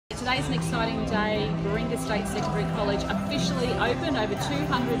Today's an exciting day. Baringa State Secondary College officially opened, over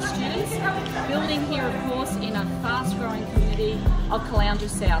 200 students. Building here, of course, in a fast-growing community of Palaszczuk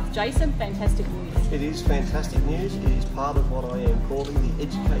South. Jason, fantastic news. It is fantastic news. It is part of what I am calling the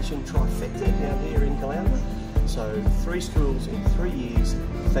education trifecta down here in Palaszczuk. So 3 schools in 3 years,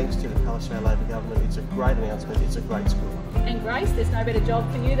 thanks to the Palaszczuk Labor government. It's a great announcement. It's a great school. And Grace, there's no better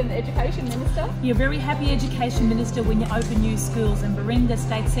job for you than the Education Minister. You're a very happy Education Minister when you open new schools, and Baringa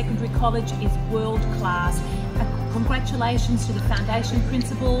State Secondary College is world class. Congratulations to the Foundation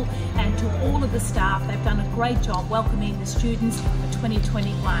Principal and to all of the staff. They've done a great job welcoming the students for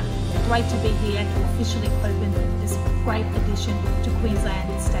 2021. Great to be here to officially open this great addition to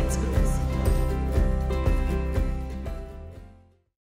Queensland State Schools.